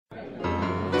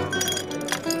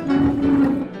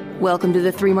Welcome to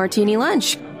the Three Martini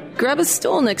Lunch. Grab a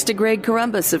stool next to Greg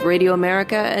Columbus of Radio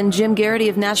America and Jim Garrity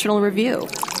of National Review.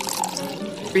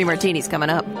 Three Martinis coming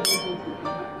up.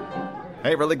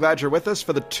 Hey, really glad you're with us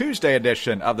for the Tuesday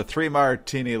edition of the Three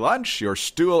Martini Lunch. Your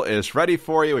stool is ready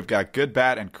for you. We've got good,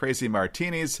 bad, and crazy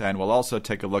martinis, and we'll also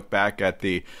take a look back at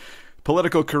the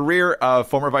political career of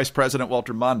former Vice President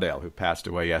Walter Mondale, who passed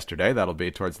away yesterday. That'll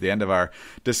be towards the end of our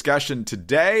discussion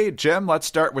today. Jim, let's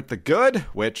start with the good,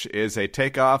 which is a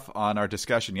takeoff on our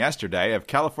discussion yesterday of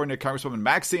California Congresswoman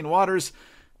Maxine Waters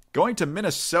going to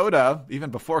Minnesota even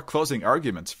before closing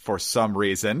arguments for some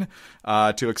reason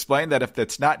to explain that if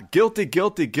it's not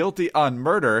guilty on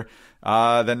murder,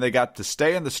 then they got to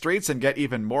stay in the streets and get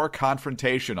even more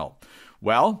confrontational.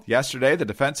 Well, yesterday, the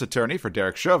defense attorney for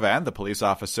Derek Chauvin, the police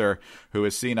officer who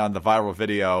was seen on the viral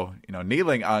video,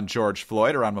 kneeling on George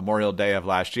Floyd around Memorial Day of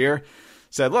last year,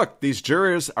 said, look, these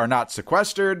jurors are not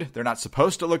sequestered. They're not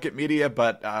supposed to look at media,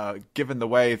 but given the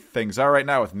way things are right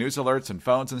now with news alerts and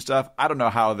phones and stuff, I don't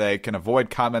know how they can avoid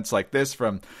comments like this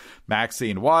from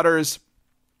Maxine Waters.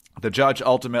 The judge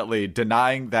ultimately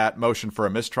denying that motion for a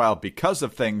mistrial because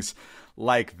of things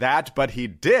like that, but he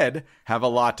did have a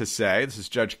lot to say. This is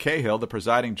Judge Cahill, the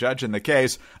presiding judge in the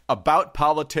case, about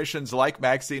politicians like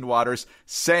Maxine Waters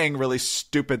saying really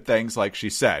stupid things like she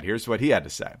said. Here's what he had to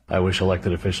say. I wish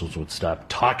elected officials would stop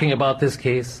talking about this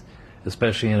case,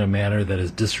 especially in a manner that is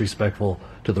disrespectful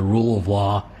to the rule of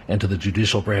law and to the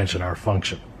judicial branch and our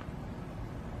function.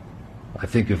 I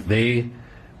think if they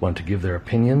want to give their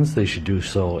opinions, they should do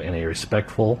so in a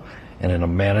respectful and in a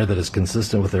manner that is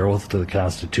consistent with their oath to the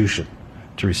Constitution,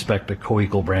 to respect a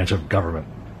co-equal branch of government.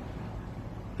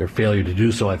 Their failure to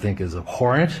do so, I think, is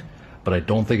abhorrent, but I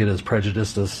don't think it has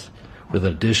prejudiced us with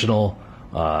additional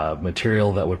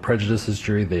material that would prejudice this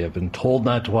jury. They have been told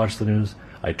not to watch the news.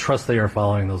 I trust they are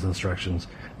following those instructions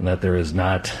and that there is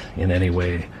not in any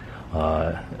way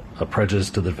a prejudice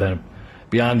to the defendant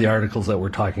beyond the articles that we're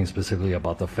talking specifically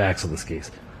about the facts of this case.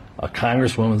 A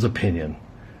congresswoman's opinion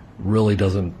really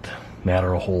doesn't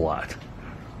matter a whole lot.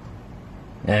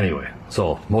 Anyway,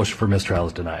 so motion for mistrial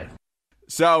is denied.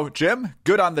 So, Jim,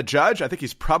 good on the judge. I think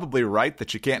he's probably right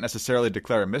that you can't necessarily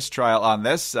declare a mistrial on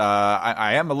this.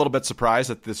 I am a little bit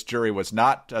surprised that this jury was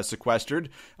not sequestered,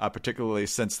 particularly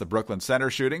since the Brooklyn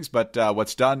Center shootings. But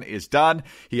what's done is done.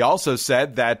 He also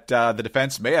said that the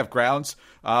defense may have grounds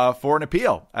for an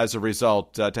appeal as a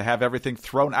result, to have everything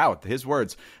thrown out, his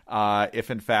words, if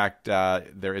in fact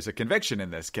there is a conviction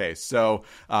in this case. So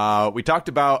we talked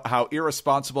about how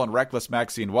irresponsible and reckless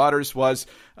Maxine Waters was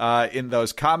in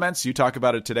those comments. You talk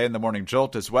about it today in the Morning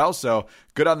Jolt as well. So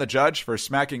good on the judge for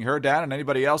smacking her down and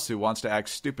anybody else who wants to act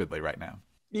stupidly right now.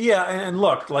 Yeah, and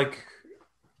look, like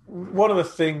one of the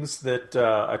things that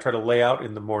I try to lay out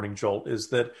in the Morning Jolt is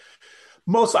that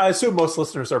I assume most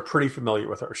listeners are pretty familiar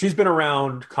with her. She's been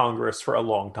around Congress for a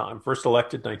long time. First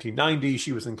elected 1990.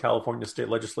 She was in California state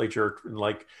legislature in I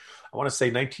want to say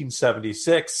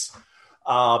 1976.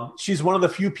 She's one of the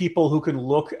few people who can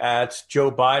look at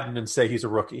Joe Biden and say he's a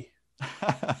rookie.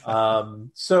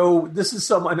 So this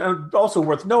is and also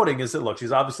worth noting is that, look,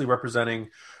 she's obviously representing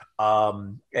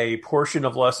a portion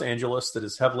of Los Angeles that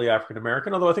is heavily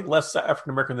African-American, although I think less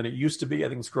African-American than it used to be. I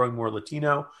think it's growing more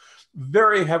Latino.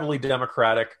 Very heavily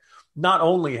Democratic. Not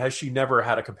only has she never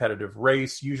had a competitive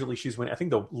race, usually she's winning. I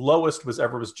think the lowest was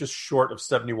just short of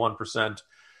 71%.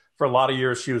 For a lot of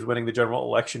years, she was winning the general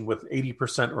election with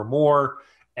 80% or more.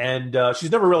 And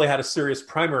she's never really had a serious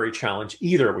primary challenge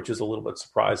either, which is a little bit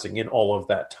surprising in all of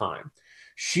that time.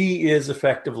 She is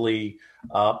effectively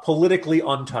politically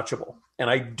untouchable. And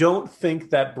I don't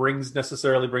think that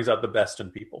necessarily brings out the best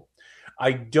in people.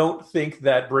 I don't think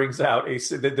that brings out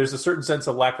there's a certain sense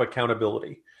of lack of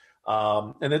accountability.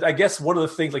 And I guess one of the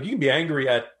things, you can be angry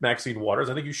at Maxine Waters.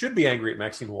 I think you should be angry at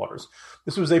Maxine Waters.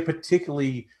 This was a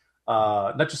particularly,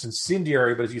 not just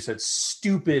incendiary, but as you said,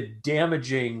 stupid,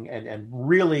 damaging, and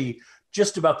really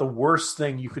just about the worst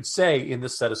thing you could say in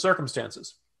this set of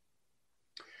circumstances.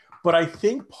 But I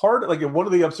think one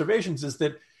of the observations is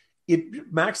that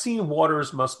Maxine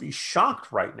Waters must be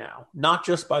shocked right now, not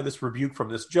just by this rebuke from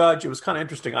this judge. It was kind of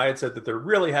interesting. I had said that there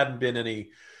really hadn't been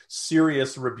any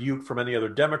serious rebuke from any other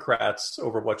Democrats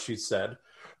over what she said.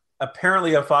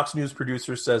 Apparently, a Fox News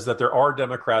producer says that there are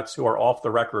Democrats who are off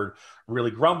the record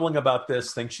really grumbling about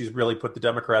this, think she's really put the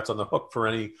Democrats on the hook for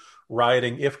any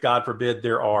rioting. If, God forbid,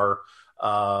 there are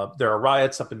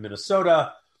riots up in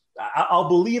Minnesota. I'll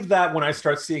believe that when I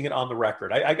start seeing it on the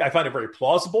record. I find it very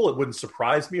plausible. It wouldn't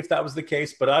surprise me if that was the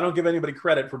case, but I don't give anybody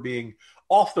credit for being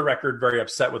off the record very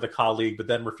upset with a colleague, but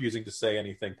then refusing to say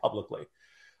anything publicly.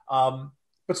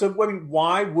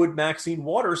 Why would Maxine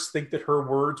Waters think that her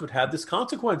words would have this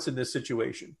consequence in this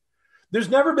situation? There's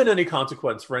never been any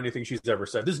consequence for anything she's ever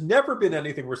said. There's never been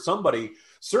anything where somebody,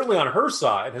 certainly on her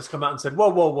side, has come out and said, whoa,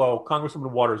 whoa, whoa,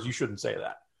 Congresswoman Waters, you shouldn't say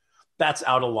that. That's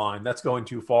out of line. That's going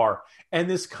too far. And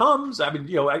this comes, I think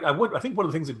one of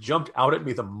the things that jumped out at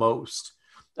me the most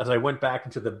as I went back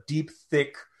into the deep,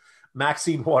 thick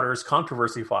Maxine Waters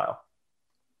controversy file.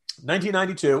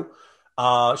 1992,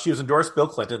 she was endorsed Bill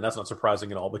Clinton. That's not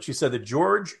surprising at all. But she said that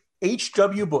George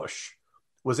H.W. Bush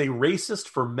was a racist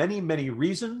for many, many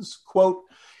reasons. Quote,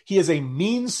 he is a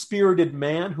mean-spirited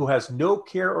man who has no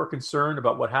care or concern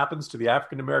about what happens to the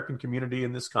African-American community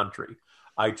in this country.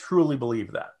 I truly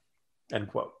believe that. End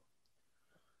quote.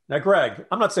 Now, Greg,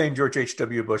 I'm not saying George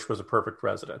H.W. Bush was a perfect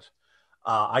president.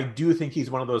 I do think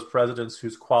he's one of those presidents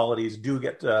whose qualities do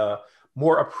get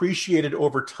more appreciated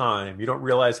over time. You don't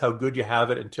realize how good you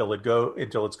have it until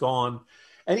it's gone.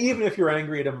 And even if you're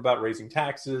angry at him about raising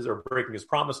taxes or breaking his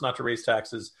promise not to raise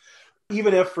taxes,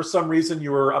 even if for some reason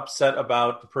you were upset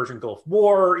about the Persian Gulf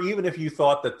War, even if you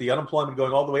thought that the unemployment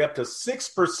going all the way up to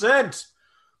 6%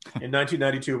 in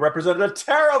 1992 represented a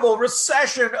terrible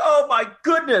recession. Oh my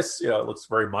goodness. It looks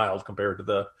very mild compared to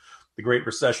the Great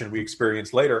Recession we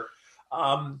experienced later.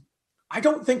 I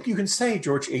don't think you can say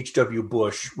George H.W.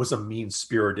 Bush was a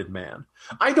mean-spirited man.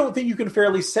 I don't think you can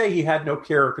fairly say he had no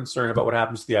care or concern about what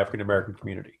happens to the African-American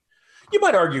community. You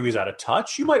might argue he's out of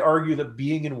touch. You might argue that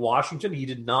being in Washington, he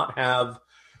did not have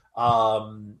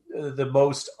the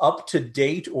most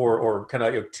up-to-date or kind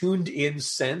of tuned-in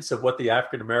sense of what the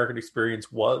African-American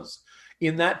experience was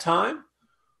in that time.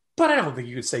 But I don't think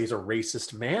you could say he's a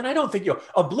racist man. I don't think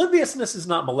obliviousness is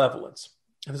not malevolence.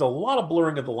 And there's a lot of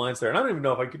blurring of the lines there. And I don't even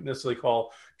know if I could necessarily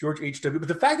call George H.W., but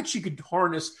the fact that she could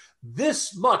harness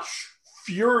this much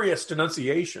furious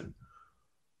denunciation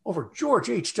over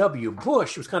George H.W.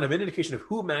 Bush was kind of an indication of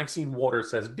who Maxine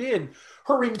Waters has been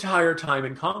her entire time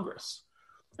in Congress.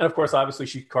 And of course, obviously,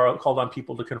 she called on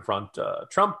people to confront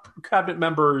Trump cabinet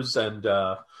members. And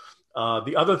the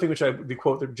other thing, the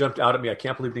quote that jumped out at me, I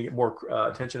can't believe didn't get more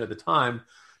attention at the time.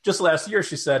 Just last year,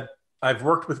 she said, I've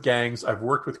worked with gangs, I've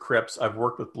worked with Crips, I've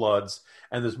worked with Bloods,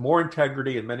 and there's more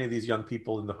integrity in many of these young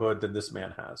people in the hood than this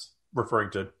man has, referring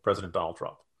to President Donald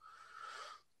Trump.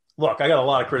 Look, I got a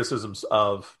lot of criticisms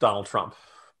of Donald Trump,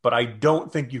 but I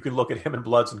don't think you can look at him and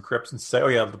Bloods and Crips and say, oh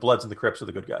yeah, the Bloods and the Crips are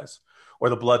the good guys, or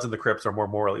the Bloods and the Crips are more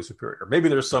morally superior. Maybe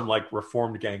there's some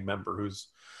reformed gang member who's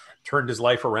turned his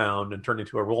life around and turned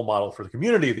into a role model for the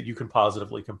community that you can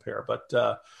positively compare. But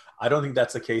I don't think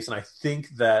that's the case. And I think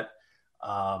that,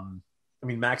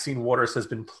 Maxine Waters has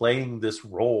been playing this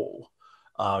role.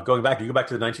 You go back to the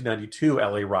 1992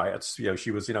 LA riots. She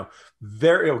was,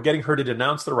 getting her to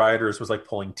denounce the rioters was like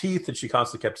pulling teeth. And she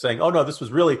constantly kept saying, oh no,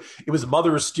 it was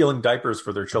mothers stealing diapers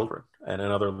for their children and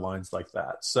other lines like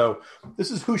that. So this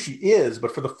is who she is.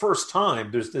 But for the first time,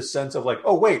 there's this sense of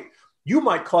oh wait, you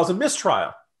might cause a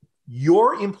mistrial.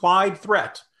 Your implied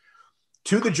threat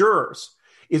to the jurors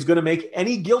is going to make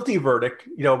any guilty verdict,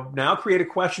 now create a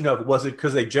question of, was it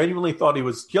because they genuinely thought he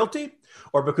was guilty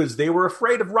or because they were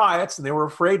afraid of riots and they were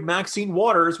afraid Maxine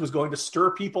Waters was going to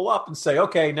stir people up and say,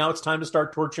 okay, now it's time to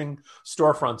start torching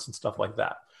storefronts and stuff like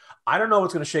that. I don't know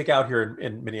what's going to shake out here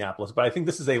in Minneapolis, but I think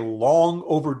this is a long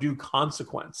overdue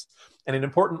consequence and an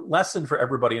important lesson for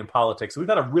everybody in politics. We've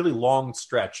had a really long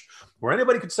stretch where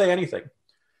anybody could say anything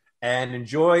and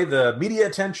enjoy the media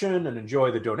attention and enjoy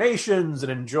the donations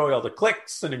and enjoy all the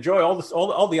clicks and enjoy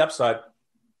all the upside.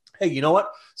 Hey, you know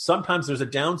what? Sometimes there's a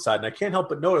downside. And I can't help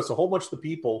but notice a whole bunch of the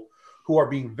people who are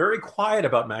being very quiet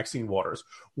about Maxine Waters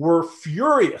were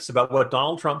furious about what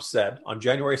Donald Trump said on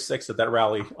January 6th at that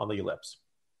rally on the Ellipse.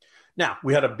 Now,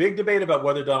 we had a big debate about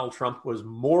whether Donald Trump was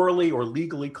morally or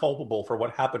legally culpable for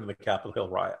what happened in the Capitol Hill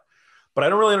riot. But I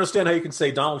don't really understand how you can say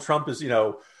Donald Trump is,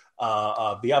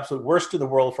 the absolute worst in the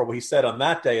world for what he said on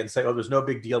that day and say, oh, there's no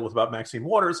big deal about Maxine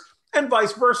Waters, and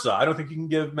vice versa. I don't think you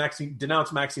can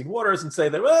denounce Maxine Waters and say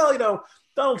that, well,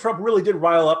 Donald Trump really did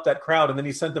rile up that crowd and then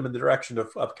he sent them in the direction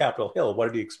of Capitol Hill. What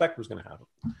did he expect was going to happen?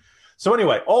 So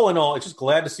anyway, all in all, it's just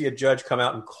glad to see a judge come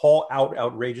out and call out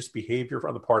outrageous behavior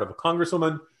on the part of a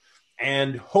congresswoman.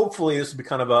 And hopefully this will be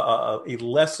kind of a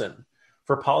lesson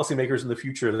for policymakers in the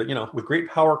future that, with great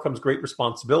power comes great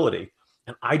responsibility.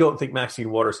 And I don't think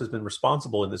Maxine Waters has been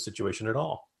responsible in this situation at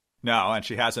all. No, and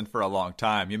she hasn't for a long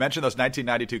time. You mentioned those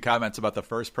 1992 comments about the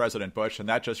first President Bush, and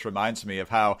that just reminds me of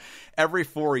how every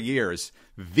 4 years,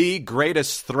 the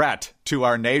greatest threat to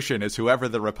our nation is whoever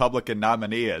the Republican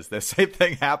nominee is. The same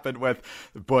thing happened with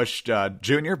Bush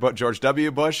Jr., George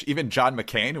W. Bush, even John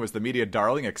McCain, who was the media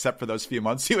darling, except for those few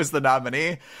months he was the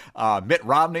nominee. Mitt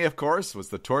Romney, of course, was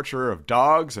the torturer of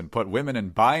dogs and put women in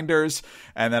binders.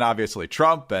 And then obviously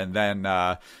Trump, and then,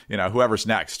 whoever's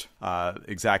next,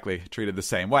 exactly treated the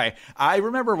same way. I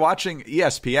remember watching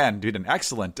ESPN did an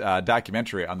excellent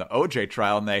documentary on the OJ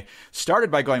trial, and they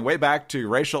started by going way back to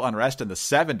racial unrest in the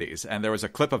 70s. And there was a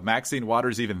clip of Maxine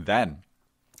Waters even then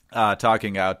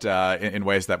talking out in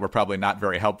ways that were probably not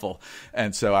very helpful.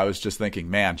 And so I was just thinking,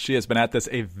 man, she has been at this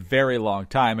a very long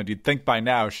time, and you'd think by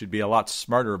now she'd be a lot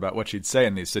smarter about what she'd say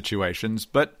in these situations,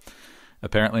 but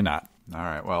apparently not. All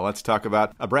right, well, let's talk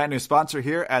about a brand new sponsor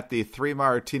here at the Three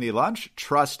Martini Lunch,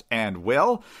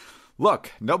 Trust&Will.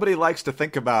 Look, nobody likes to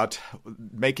think about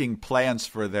making plans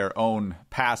for their own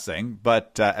passing,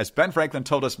 but as Ben Franklin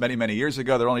told us many, many years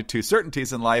ago, there are only two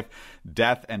certainties in life,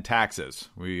 death and taxes.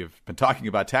 We've been talking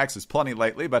about taxes plenty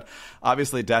lately, but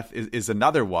obviously death is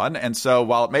another one. And so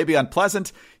while it may be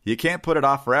unpleasant, you can't put it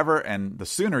off forever, and the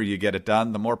sooner you get it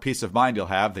done, the more peace of mind you'll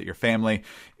have that your family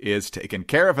is taken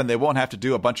care of, and they won't have to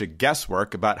do a bunch of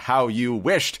guesswork about how you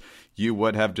wished you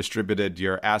would have distributed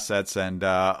your assets and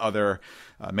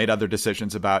made other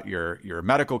decisions about your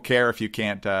medical care if you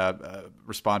can't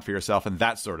respond for yourself and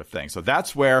that sort of thing. So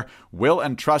that's where Will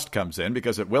and Trust comes in,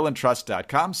 because at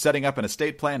willandtrust.com, setting up an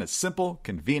estate plan is simple,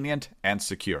 convenient, and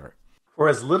secure. For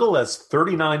as little as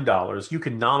 $39, you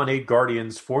can nominate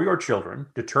guardians for your children,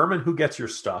 determine who gets your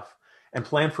stuff, and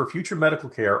plan for future medical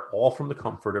care, all from the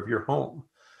comfort of your home.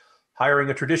 Hiring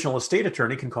a traditional estate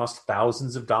attorney can cost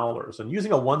thousands of dollars, and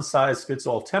using a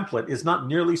one-size-fits-all template is not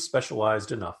nearly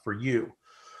specialized enough for you.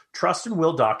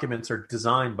 Trust&Will documents are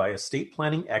designed by estate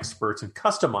planning experts and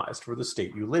customized for the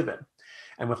state you live in.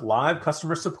 And with live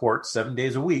customer support 7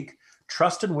 days a week,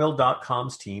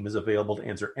 Trust&Will.com's team is available to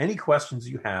answer any questions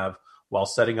you have while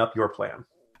setting up your plan.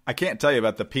 I can't tell you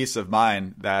about the peace of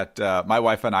mind that my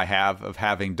wife and I have of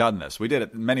having done this. We did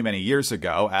it many, many years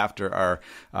ago after our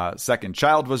second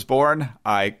child was born.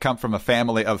 I come from a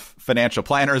family of financial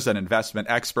planners and investment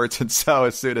experts. And so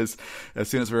as soon as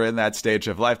we were in that stage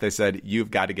of life, they said, you've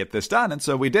got to get this done. And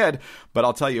so we did. But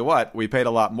I'll tell you what, we paid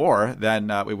a lot more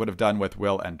than we would have done with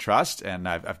Will and Trust. And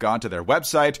I've gone to their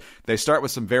website. They start with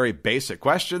some very basic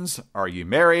questions. Are you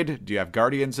married? Do you have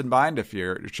guardians in mind if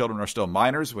your children are still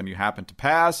minors when you happen to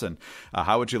pass? And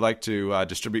how would you like to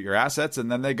distribute your assets?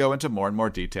 And then they go into more and more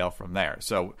detail from there.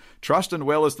 So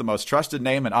Trust&Will is the most trusted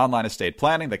name in online estate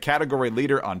planning, the category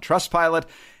leader on Trustpilot,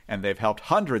 and they've helped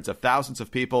hundreds of thousands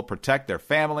of people protect their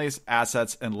families,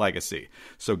 assets, and legacy.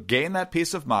 So gain that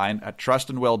peace of mind at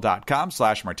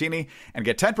trustandwill.com/martini and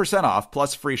get 10% off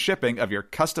plus free shipping of your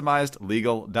customized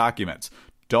legal documents.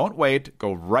 Don't wait.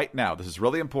 Go right now. This is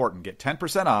really important. Get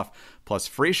 10% off plus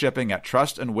free shipping at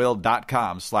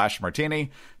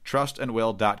trustandwill.com/martini.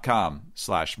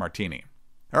 Trustandwill.com/martini.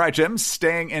 All right, Jim,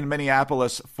 staying in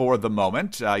Minneapolis for the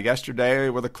moment. Yesterday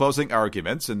were the closing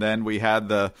arguments, and then we had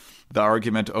the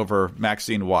argument over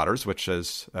Maxine Waters, which,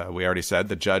 as we already said,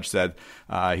 the judge said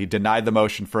he denied the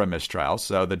motion for a mistrial.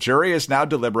 So the jury is now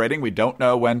deliberating. We don't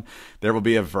know when there will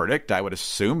be a verdict. I would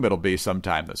assume it'll be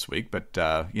sometime this week, but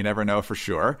you never know for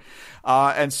sure.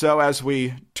 And so as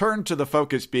we turn to the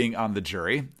focus being on the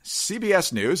jury,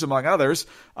 CBS News, among others,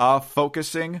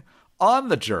 focusing on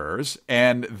the jurors,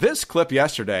 and this clip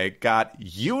yesterday got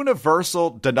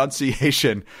universal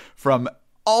denunciation from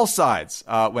all sides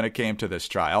when it came to this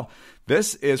trial.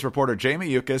 This is reporter Jamie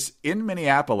Yuccas in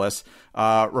Minneapolis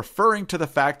referring to the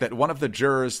fact that one of the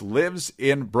jurors lives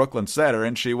in Brooklyn Center,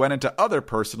 and she went into other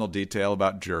personal detail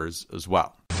about jurors as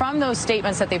well. From those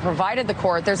statements that they provided the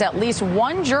court, there's at least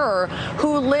one juror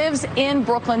who lives in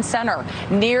Brooklyn Center,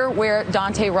 near where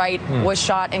Dante Wright was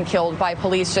shot and killed by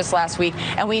police just last week.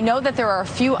 And we know that there are a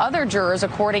few other jurors,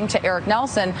 according to Eric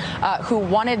Nelson, who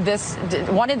wanted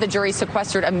the jury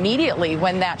sequestered immediately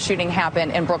when that shooting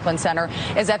happened in Brooklyn Center,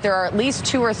 is that there are at least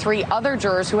 2 or 3 other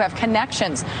jurors who have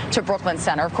connections to Brooklyn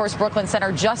Center. Of course, Brooklyn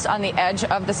Center just on the edge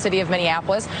of the city of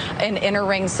Minneapolis, an inner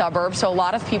ring suburb. So a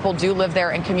lot of people do live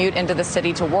there and commute into the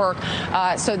city to work.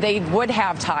 So they would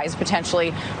have ties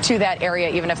potentially to that area,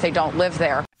 even if they don't live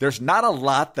there. There's not a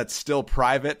lot that's still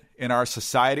private in our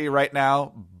society right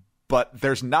now, but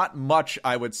there's not much,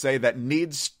 I would say, that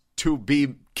needs to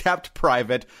be kept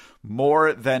private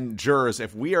more than jurors.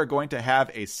 If we are going to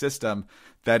have a system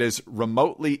that is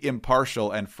remotely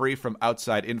impartial and free from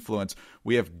outside influence,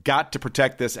 we have got to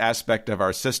protect this aspect of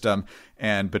our system.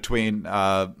 And between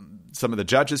some of the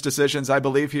judge's decisions, I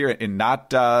believe, here in not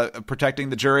protecting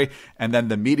the jury, and then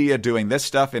the media doing this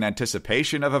stuff in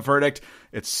anticipation of a verdict.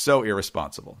 It's so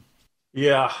irresponsible.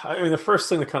 Yeah, I mean, the first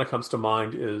thing that kind of comes to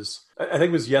mind is, I think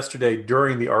it was yesterday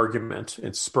during the argument,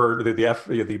 it spurred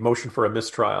the motion for a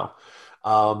mistrial.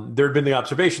 There had been the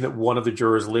observation that one of the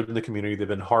jurors lived in the community. They've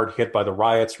been hard hit by the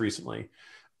riots recently.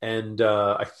 And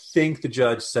I think the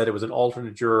judge said it was an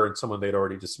alternate juror and someone they'd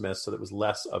already dismissed, so that was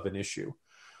less of an issue.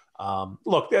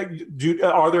 Look,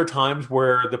 are there times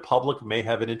where the public may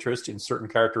have an interest in certain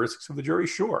characteristics of the jury?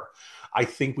 Sure. I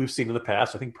think we've seen in the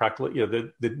past, I think practically,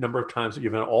 the number of times that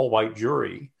you have an all-white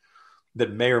jury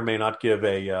that may or may not give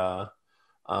a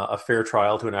fair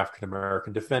trial to an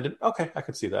African-American defendant. Okay, I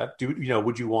could see that.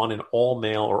 Would you want an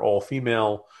all-male or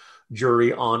all-female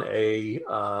jury on a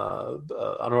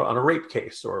rape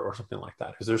case or something like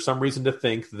that? Is there some reason to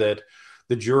think that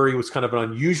the jury was kind of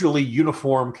an unusually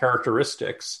uniform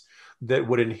characteristics that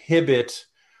would inhibit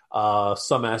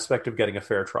some aspect of getting a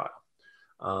fair trial?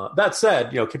 That said,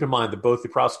 keep in mind that both the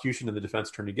prosecution and the defense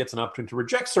attorney gets an opportunity to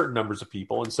reject certain numbers of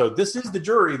people. And so this is the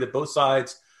jury that both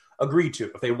sides agreed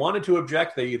to. If they wanted to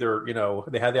object, they either,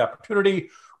 they had the opportunity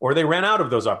or they ran out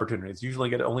of those opportunities.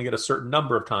 Usually only get a certain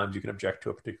number of times you can object to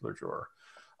a particular juror.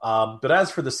 But as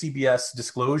for the CBS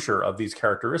disclosure of these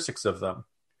characteristics of them,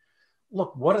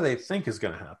 look, what do they think is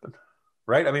going to happen?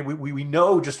 Right? I mean, we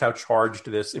know just how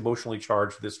emotionally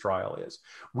charged this trial is.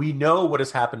 We know what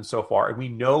has happened so far, and we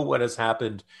know what has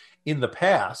happened in the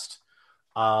past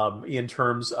in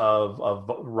terms of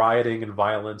rioting and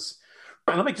violence.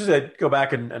 And let me just go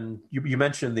back and you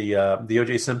mentioned the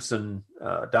O.J. Simpson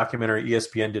documentary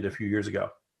ESPN did a few years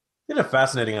ago. It had a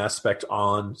fascinating aspect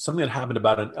on something that happened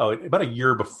about a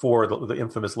year before the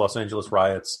infamous Los Angeles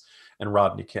riots and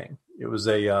Rodney King. It was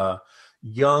a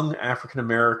young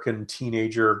African-American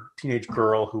teenage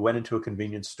girl who went into a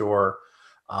convenience store,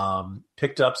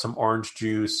 picked up some orange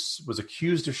juice, was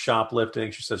accused of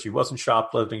shoplifting. She said she wasn't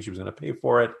shoplifting. She was going to pay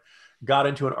for it. Got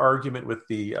into an argument with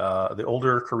the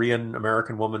older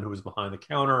Korean-American woman who was behind the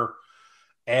counter.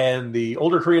 And the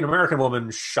older Korean-American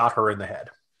woman shot her in the head.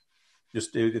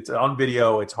 It's on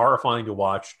video. It's horrifying to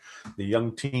watch. The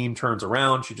young teen turns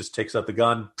around. She just takes out the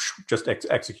gun, just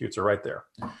executes her right there.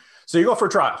 So you go for a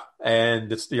trial, and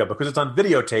it's because it's on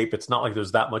videotape. It's not like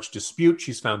there's that much dispute.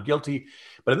 She's found guilty,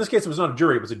 but in this case, it was not a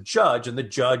jury; it was a judge, and the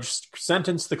judge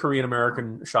sentenced the Korean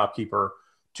American shopkeeper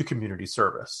to community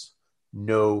service,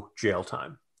 no jail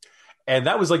time. And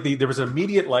that was there was an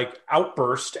immediate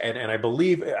outburst, and I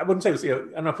believe I wouldn't say it was I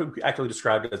don't know if it actually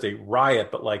described it as a riot,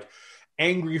 but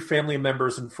angry family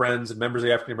members and friends and members of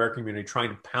the African American community trying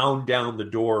to pound down the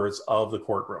doors of the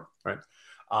courtroom, right?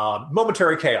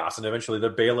 Momentary chaos, and eventually the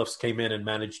bailiffs came in and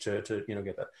managed to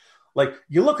get that.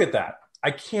 You look at that.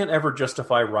 I can't ever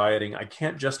justify rioting. I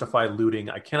can't justify looting.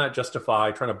 I cannot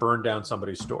justify trying to burn down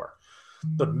somebody's store.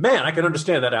 But man, I can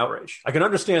understand that outrage. I can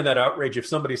understand that outrage if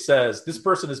somebody says this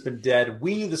person has been dead.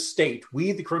 We, the state,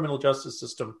 we, the criminal justice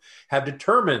system, have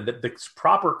determined that the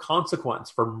proper consequence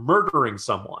for murdering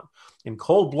someone in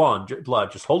cold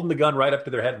blood, just holding the gun right up to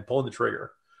their head and pulling the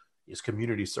trigger, is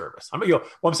community service. What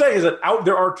I'm saying is that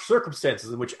there are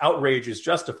circumstances in which outrage is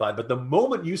justified, but the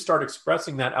moment you start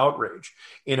expressing that outrage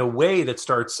in a way that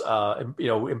starts, harming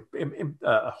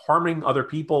other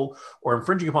people or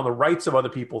infringing upon the rights of other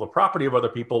people, the property of other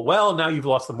people, well, now you've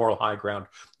lost the moral high ground.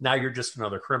 Now you're just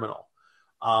another criminal.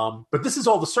 But this is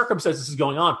all the circumstances is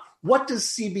going on. What does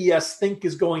CBS think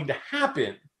is going to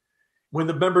happen when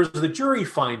the members of the jury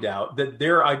find out that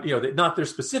that not their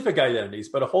specific identities,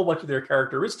 but a whole bunch of their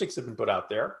characteristics have been put out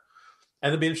there? And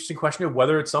there'll be an interesting question of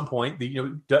whether at some point,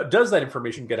 does that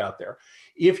information get out there?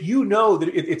 If you know that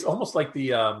it's almost like if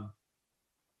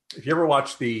you ever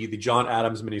watched the John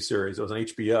Adams miniseries, it was on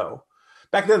HBO.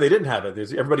 Back then they didn't have it.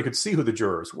 Everybody could see who the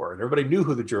jurors were, and everybody knew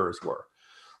who the jurors were.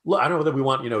 I don't know whether we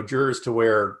want jurors to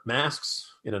wear masks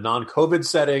in a non-COVID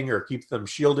setting or keep them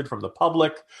shielded from the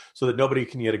public so that nobody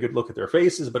can get a good look at their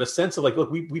faces, but a sense of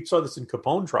look, we saw this in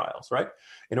Capone trials, right?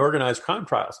 In organized crime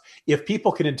trials. If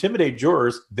people can intimidate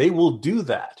jurors, they will do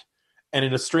that. And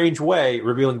in a strange way,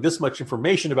 revealing this much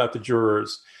information about the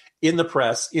jurors in the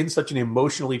press in such an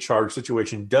emotionally charged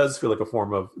situation does feel like a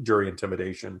form of jury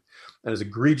intimidation and is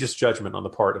egregious judgment on the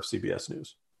part of CBS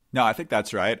News. No, I think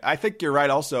that's right. I think you're right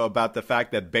also about the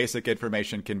fact that basic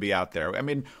information can be out there. I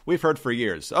mean, we've heard for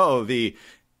years, the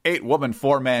 8-woman,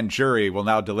 4-man jury will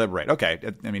now deliberate. Okay,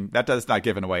 I mean, that does not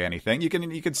giving away anything. You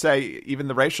can say even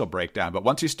the racial breakdown, but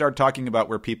once you start talking about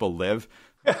where people live,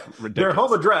 their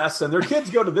home address and their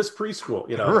kids go to this preschool,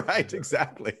 Right,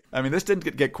 exactly. I mean, this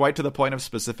didn't get quite to the point of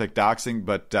specific doxing,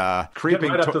 but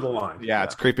creeping right up to the line. Yeah,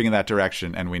 it's creeping in that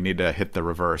direction, and we need to hit the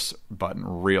reverse button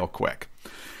real quick.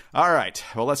 All right,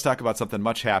 well, let's talk about something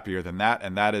much happier than that,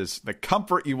 and that is the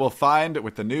comfort you will find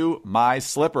with the new My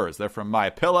Slippers. They're from My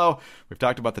Pillow. We've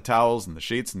talked about the towels and the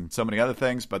sheets and so many other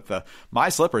things, but the My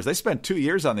Slippers, they spent 2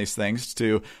 years on these things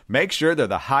to make sure they're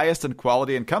the highest in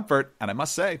quality and comfort, and I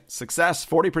must say, success.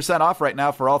 40% off right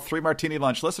now for all 3 Martini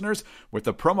Lunch listeners with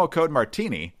the promo code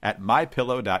MARTINI at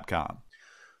mypillow.com.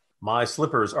 My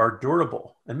Slippers are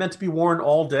durable and meant to be worn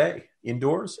all day,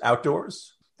 indoors,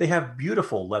 outdoors. They have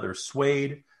beautiful leather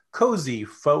suede, cozy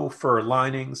faux fur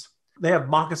linings. They have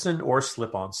moccasin or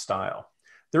slip-on style.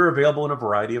 They're available in a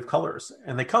variety of colors,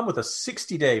 and they come with a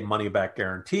 60-day money-back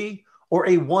guarantee or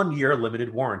a 1-year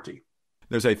limited warranty.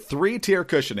 There's a 3-tier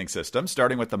cushioning system,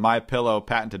 starting with the My Pillow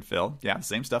patented fill. Yeah,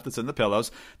 same stuff that's in the pillows.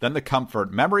 Then the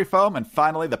Comfort Memory Foam, and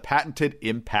finally the patented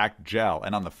Impact Gel.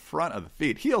 And on the front of the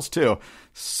feet, heels too.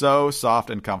 So soft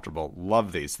and comfortable.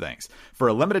 Love these things. For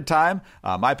a limited time,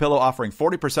 My Pillow offering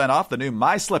 40% off the new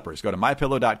My Slippers. Go to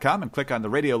mypillow.com and click on the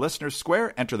radio listeners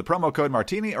square, enter the promo code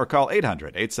Martini, or call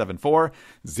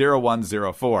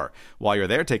 800-874-0104. While you're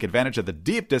there, take advantage of the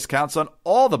deep discounts on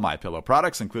all the My Pillow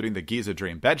products, including the Giza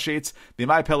Dream bed sheets, the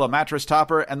My Pillow mattress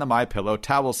topper, and the My Pillow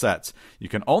towel sets. You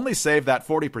can only save that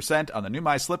 40% on the new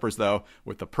My Slippers, though,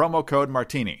 with the promo code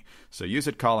Martini. So use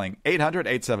it calling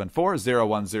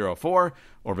 800-874-0104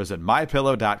 or visit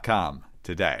mypillow.com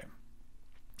today.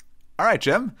 All right,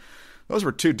 Jim. Those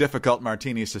were 2 difficult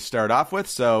martinis to start off with,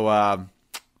 so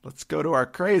let's go to our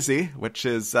crazy, which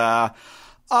is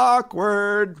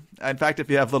awkward. In fact, if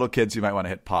you have little kids, you might want to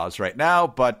hit pause right now,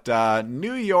 but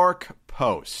New York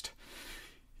Post.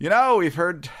 We've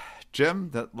heard, Jim,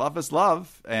 that love is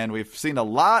love, and we've seen a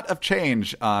lot of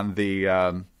change on the,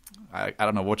 I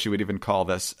don't know what you would even call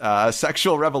this,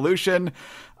 sexual revolution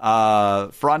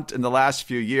front in the last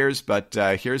few years, but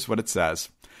here's what it says.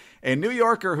 A New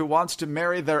Yorker who wants to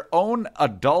marry their own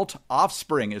adult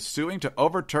offspring is suing to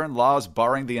overturn laws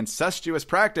barring the incestuous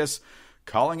practice,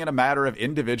 calling it a matter of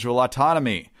individual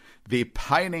autonomy. The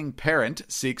pining parent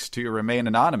seeks to remain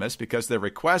anonymous because their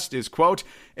request is, quote,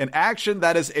 an action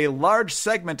that is a large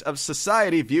segment of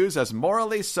society views as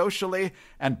morally, socially,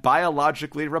 and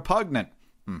biologically repugnant.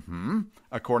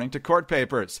 According to court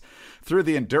papers. Through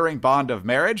the enduring bond of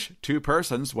marriage, 2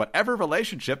 persons, whatever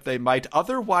relationship they might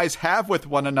otherwise have with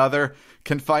one another,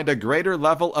 can find a greater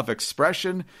level of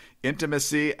expression,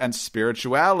 intimacy, and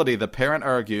spirituality, the parent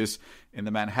argues in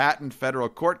the Manhattan federal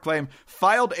court claim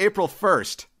filed April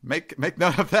 1st. Make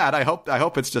note of that. I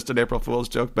hope it's just an April Fool's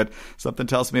joke, but something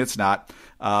tells me it's not.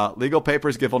 Legal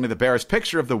papers give only the barest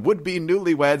picture of the would-be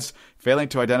newlyweds, failing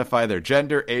to identify their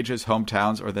gender, ages,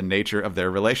 hometowns, or the nature of their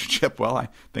relationship. Well, I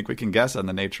think we can guess on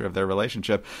the nature of their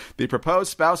relationship. The proposed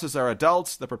spouses are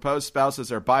adults. The proposed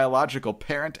spouses are biological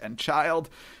parent and child.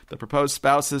 The proposed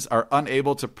spouses are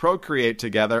unable to procreate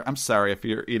together. I'm sorry if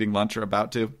you're eating lunch or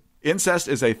about to. Incest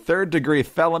is a 3rd-degree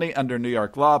felony under New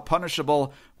York law,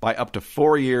 punishable by up to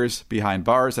 4 years behind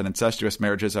bars, and incestuous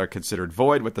marriages are considered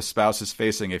void, with the spouses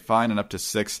facing a fine and up to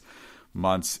 6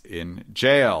 months in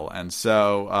jail. And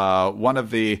so one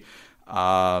of the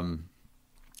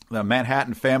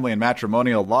Manhattan family and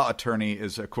matrimonial law attorney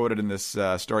is quoted in this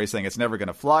story saying, it's never going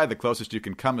to fly. The closest you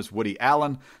can come is Woody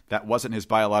Allen. That wasn't his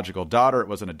biological daughter. It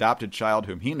was an adopted child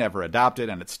whom he never adopted,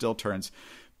 and it still turns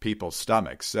people's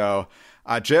stomachs. So,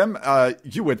 Jim,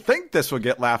 you would think this would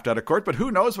get laughed out of court, but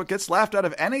who knows what gets laughed out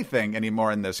of anything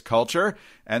anymore in this culture.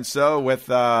 And so with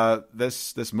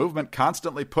this movement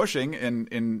constantly pushing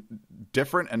in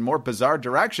different and more bizarre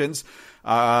directions,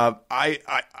 I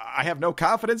have no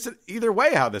confidence in either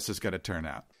way how this is going to turn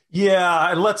out.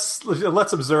 Yeah, and let's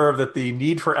observe that the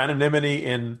need for anonymity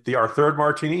in our 3rd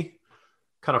martini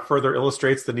kind of further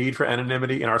illustrates the need for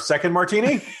anonymity in our 2nd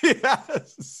martini.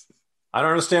 Yes. I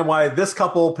don't understand why this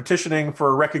couple petitioning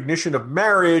for recognition of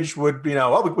marriage would,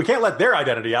 we can't let their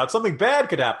identity out. Something bad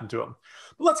could happen to them.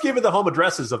 But let's give you the home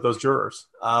addresses of those jurors.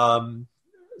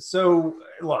 So,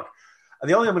 look,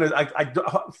 the only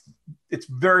it's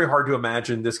very hard to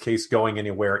imagine this case going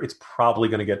anywhere. It's probably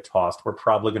going to get tossed. We're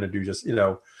probably going to do just,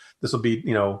 this will be,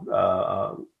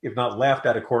 if not laughed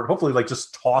at of court, hopefully like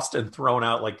just tossed and thrown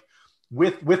out, like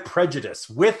with prejudice,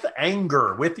 with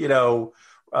anger, with,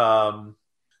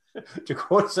 to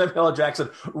quote Samuel L. Jackson,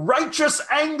 righteous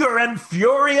anger and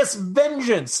furious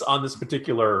vengeance on this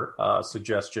particular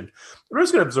suggestion. I'm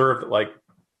just going to observe that,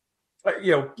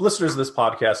 Listeners of this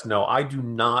podcast know I do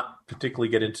not particularly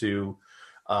get into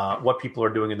what people are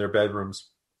doing in their bedrooms,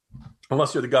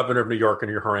 unless you're the governor of New York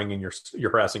and you're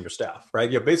harassing your staff,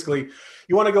 right? Basically,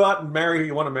 you want to go out and marry who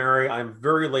you want to marry. I'm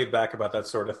very laid back about that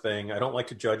sort of thing. I don't like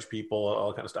to judge people, all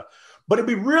that kind of stuff. But it'd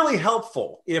be really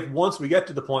helpful if once we get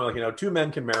to the point, two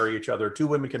men can marry each other, two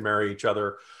women can marry each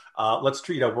other. Let's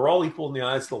treat, we're all equal in the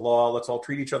eyes of the law. Let's all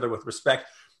treat each other with respect.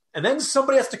 And then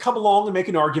somebody has to come along and make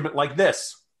an argument like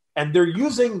this. And they're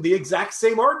using the exact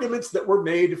same arguments that were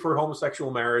made for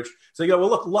homosexual marriage. So you go, well,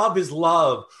 look, love is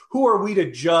love. Who are we to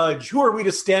judge? Who are we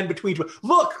to stand between?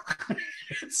 Look,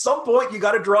 at some point, you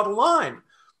got to draw the line.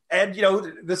 And,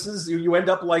 this is, you end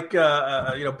up like,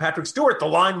 Patrick Stewart, the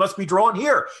line must be drawn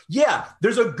here. Yeah,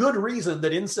 there's a good reason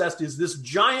that incest is this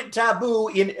giant taboo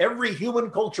in every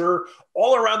human culture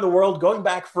all around the world, going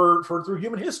back through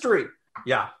human history.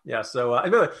 Yeah. So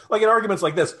like in arguments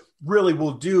like this really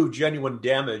will do genuine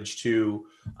damage to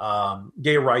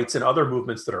gay rights and other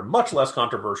movements that are much less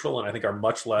controversial and I think are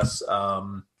much less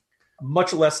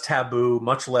taboo,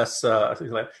 much less.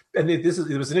 And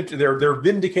they're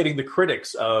vindicating the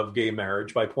critics of gay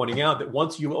marriage by pointing out that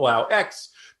once you allow X,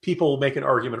 people will make an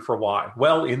argument for Y.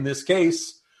 Well, in this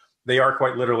case, they are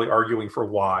quite literally arguing for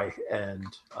Y and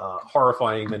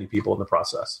horrifying many people in the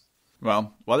process.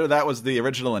 Well, whether that was the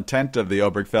original intent of the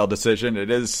Obergefell decision, it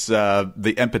is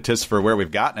the impetus for where we've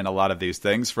gotten in a lot of these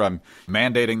things, from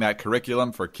mandating that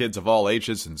curriculum for kids of all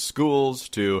ages in schools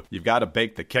to you've got to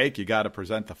bake the cake, you got to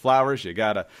present the flowers, you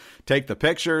got to take the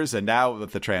pictures, and now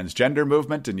with the transgender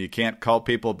movement, and you can't call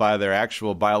people by their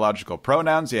actual biological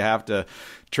pronouns, you have to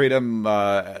treat them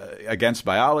against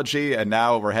biology, and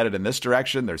now we're headed in this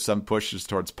direction. There's some pushes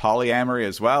towards polyamory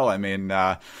as well. I mean,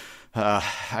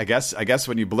 I guess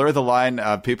when you blur the line,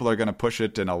 people are going to push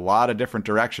it in a lot of different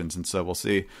directions. And so we'll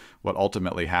see what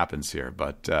ultimately happens here.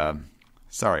 But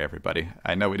sorry, everybody.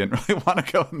 I know we didn't really want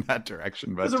to go in that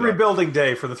direction. But it's a rebuilding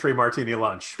day for the 3 Martini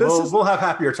Lunch. We'll have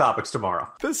happier topics tomorrow.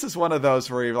 This is one of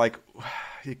those where you're like,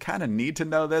 you kind of need to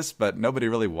know this, but nobody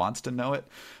really wants to know it.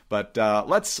 But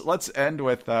let's end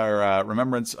with our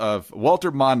remembrance of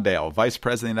Walter Mondale, Vice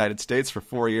President of the United States for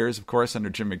 4 years, of course, under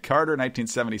Jimmy Carter,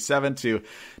 1977 to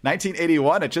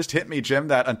 1981. It just hit me, Jim,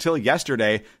 that until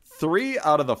yesterday, 3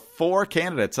 out of the 4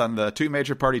 candidates on the 2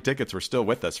 major party tickets were still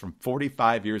with us from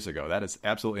 45 years ago. That is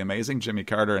absolutely amazing. Jimmy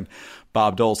Carter and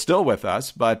Bob Dole still with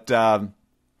us, but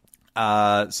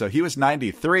so he was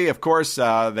 93. Of course,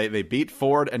 they beat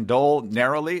Ford and Dole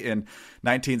narrowly in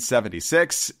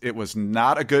 1976. It was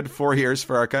not a good 4 years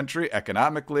for our country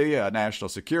economically, national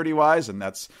security wise, and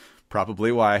that's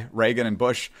probably why Reagan and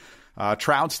Bush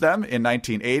trounced them in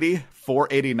 1980,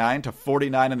 489 to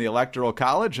 49 in the Electoral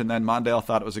College. And then Mondale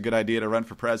thought it was a good idea to run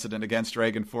for president against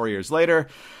Reagan 4 years later.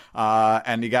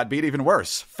 And he got beat even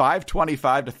worse,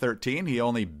 525 to 13. He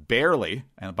only barely,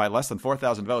 and by less than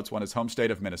 4,000 votes, won his home state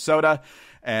of Minnesota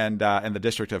and in the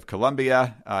District of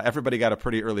Columbia. Everybody got a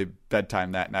pretty early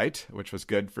bedtime that night, which was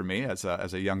good for me as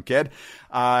a young kid.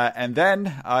 And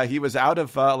then he was out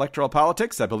of electoral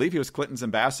politics. I believe he was Clinton's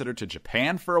ambassador to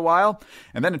Japan for a while.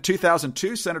 And then in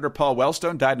 2002, Senator Paul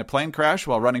Wellstone died in a plane crash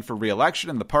while running for re-election,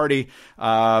 and the party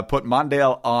put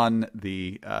Mondale on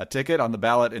the ticket on the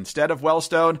ballot instead of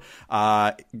Wellstone.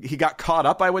 He got caught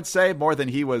up, I would say, more than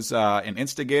he was an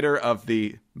instigator of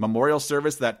the memorial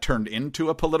service that turned into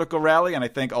a political rally, and I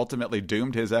think ultimately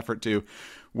doomed his effort to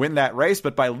win that race.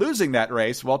 But by losing that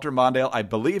race, Walter Mondale, I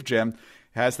believe, Jim,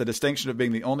 has the distinction of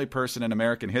being the only person in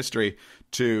American history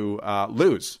to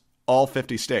lose all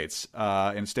 50 states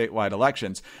in statewide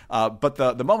elections. But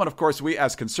the moment, of course, we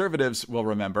as conservatives will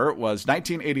remember was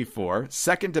 1984,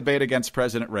 second debate against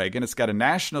President Reagan. It's got a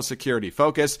national security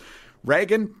focus.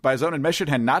 Reagan, by his own admission,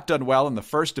 had not done well in the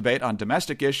first debate on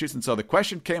domestic issues, and so the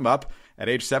question came up at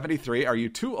age 73, are you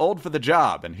too old for the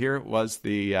job? And here was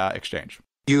the exchange.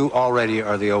 You already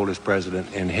are the oldest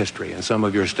president in history, and some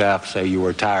of your staff say you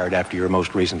were tired after your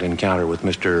most recent encounter with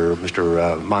Mr.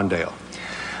 Mondale.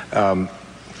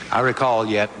 I recall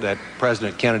yet that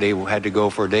President Kennedy had to go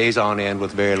for days on end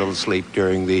with very little sleep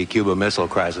during the Cuba Missile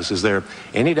Crisis. Is there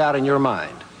any doubt in your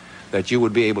mind that you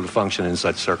would be able to function in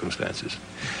such circumstances?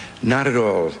 Not at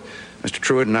all, Mr.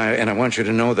 Truitt, and I want you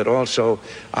to know that also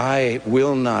I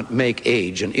will not make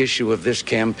age an issue of this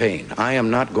campaign. I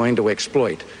am not going to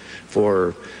exploit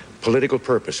for political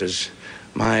purposes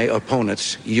my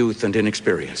opponent's youth and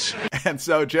inexperience. And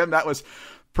so, Jim, that was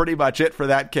pretty much it for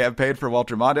that campaign for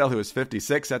Walter Mondale, who was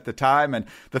 56 at the time. And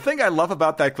the thing I love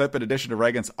about that clip, in addition to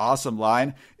Reagan's awesome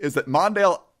line, is that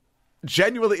Mondale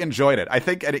genuinely enjoyed it. I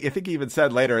think he even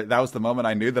said later, that was the moment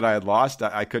I knew that I had lost.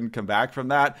 I couldn't come back from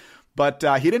that. But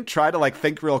he didn't try to like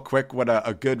think real quick what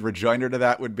a good rejoinder to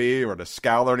that would be or to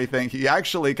scowl or anything. He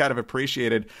actually kind of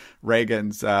appreciated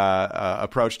Reagan's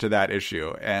approach to that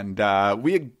issue. And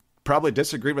we probably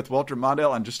disagreed with Walter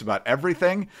Mondale on just about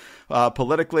everything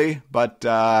politically, but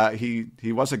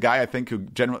he was a guy, I think, who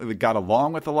generally got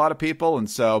along with a lot of people. And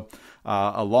so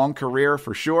a long career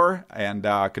for sure. And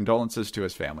condolences to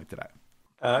his family today.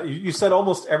 You said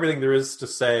almost everything there is to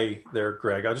say there,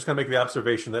 Greg. I'm just going to make the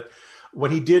observation that when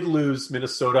he did lose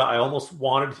Minnesota, I almost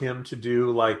wanted him to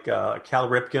do like Cal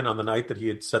Ripken on the night that he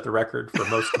had set the record for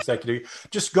most consecutive.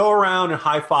 Just go around and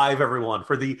high five everyone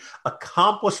for the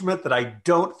accomplishment that I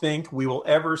don't think we will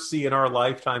ever see in our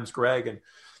lifetimes, Greg. And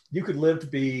you could live to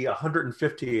be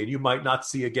 150 and you might not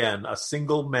see again a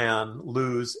single man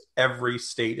lose every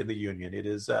state in the union. It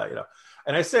is,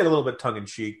 and I say it a little bit tongue in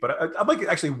cheek, but I'd like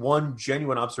actually one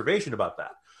genuine observation about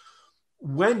that.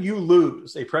 When you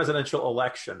lose a presidential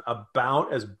election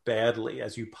about as badly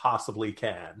as you possibly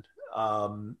can,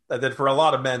 then for a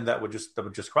lot of men that would just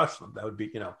crush them. That would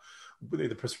be,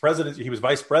 the president. He was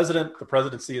vice president. The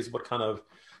presidency is what kind of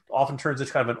often turns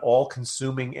into kind of an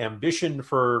all-consuming ambition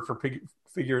for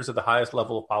figures at the highest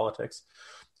level of politics.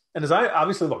 And as I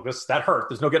obviously look, that hurt.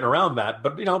 There's no getting around that.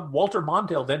 But Walter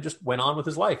Mondale then just went on with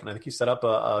his life, and I think he set up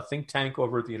a think tank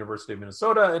over at the University of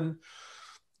Minnesota. And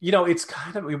it's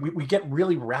kind of, we get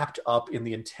really wrapped up in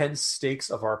the intense stakes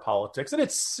of our politics. And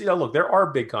it's, look, there are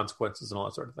big consequences and all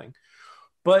that sort of thing.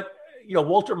 But,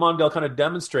 Walter Mondale kind of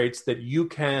demonstrates that you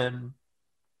can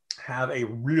have a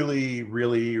really,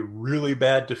 really, really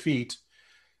bad defeat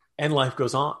and life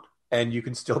goes on. And you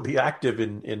can still be active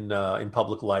in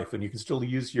public life, and you can still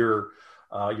use your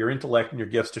intellect and your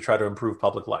gifts to try to improve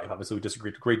public life. Obviously, we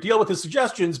disagreed a great deal with his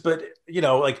suggestions, but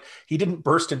he didn't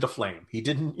burst into flame. He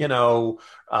didn't become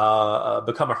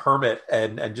a hermit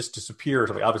and just disappear.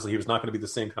 So obviously, he was not going to be the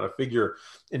same kind of figure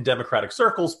in Democratic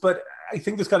circles. But I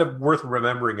think it's kind of worth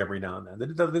remembering every now and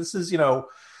then. This is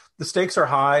the stakes are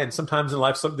high, and sometimes in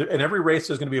life, in every race,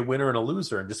 there's going to be a winner and a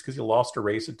loser. And just because you lost a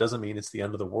race, it doesn't mean it's the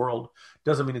end of the world. It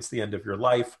doesn't mean it's the end of your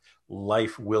life.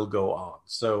 Life will go on.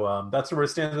 So that's where we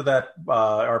stand with that.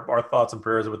 Our thoughts and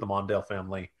prayers are with the Mondale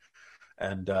family.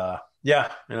 And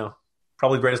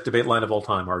probably the greatest debate line of all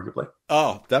time, arguably.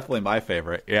 Oh, definitely my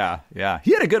favorite. Yeah.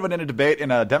 He had a good one in a debate,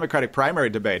 in a Democratic primary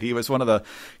debate. He was one of the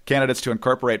candidates to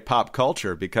incorporate pop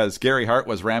culture because Gary Hart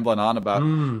was rambling on about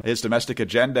his domestic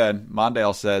agenda. And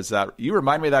Mondale says, you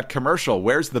remind me of that commercial,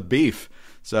 Where's the Beef?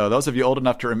 So those of you old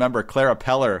enough to remember Clara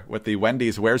Peller with the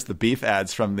Wendy's Where's the Beef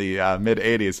ads from the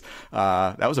mid-'80s,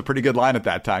 that was a pretty good line at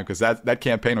that time because that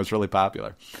campaign was really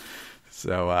popular.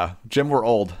 So, Jim, we're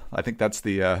old. I think that's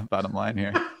the bottom line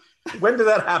here. When did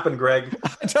that happen, Greg?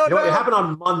 I don't know. It happened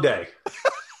on Monday.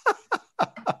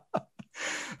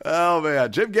 Oh,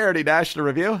 man. Jim Garrity, National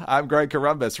Review. I'm Greg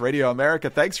Corombos, Radio America.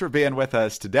 Thanks for being with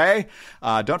us today.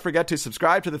 Don't forget to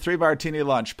subscribe to the 3 Martini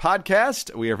Lunch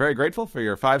podcast. We are very grateful for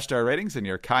your 5-star ratings and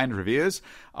your kind reviews.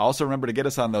 Also, remember to get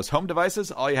us on those home devices.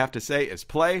 All you have to say is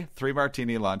play 3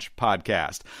 Martini Lunch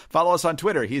podcast. Follow us on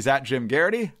Twitter. He's at Jim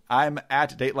Garrity. I'm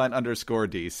at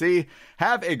Dateline_DC.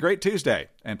 Have a great Tuesday.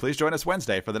 And please join us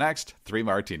Wednesday for the next 3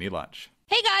 Martini Lunch.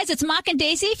 Hey guys, it's Mock and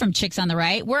Daisy from Chicks on the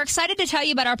Right. We're excited to tell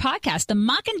you about our podcast, the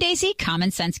Mock and Daisy Common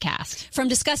Sense Cast. From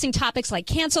discussing topics like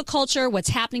cancel culture, what's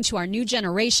happening to our new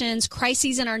generations,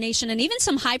 crises in our nation, and even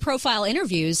some high-profile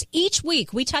interviews, each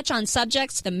week we touch on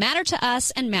subjects that matter to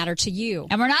us and matter to you.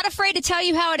 And we're not afraid to tell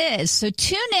you how it is, so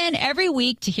tune in every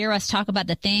week to hear us talk about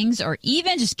the things or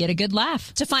even just get a good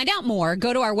laugh. To find out more,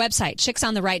 go to our website,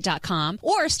 chicksontheright.com,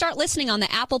 or start listening on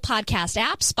the Apple Podcast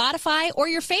app, Spotify, or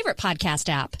your favorite podcast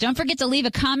app. Don't forget to leave a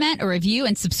comment or review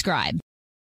and subscribe.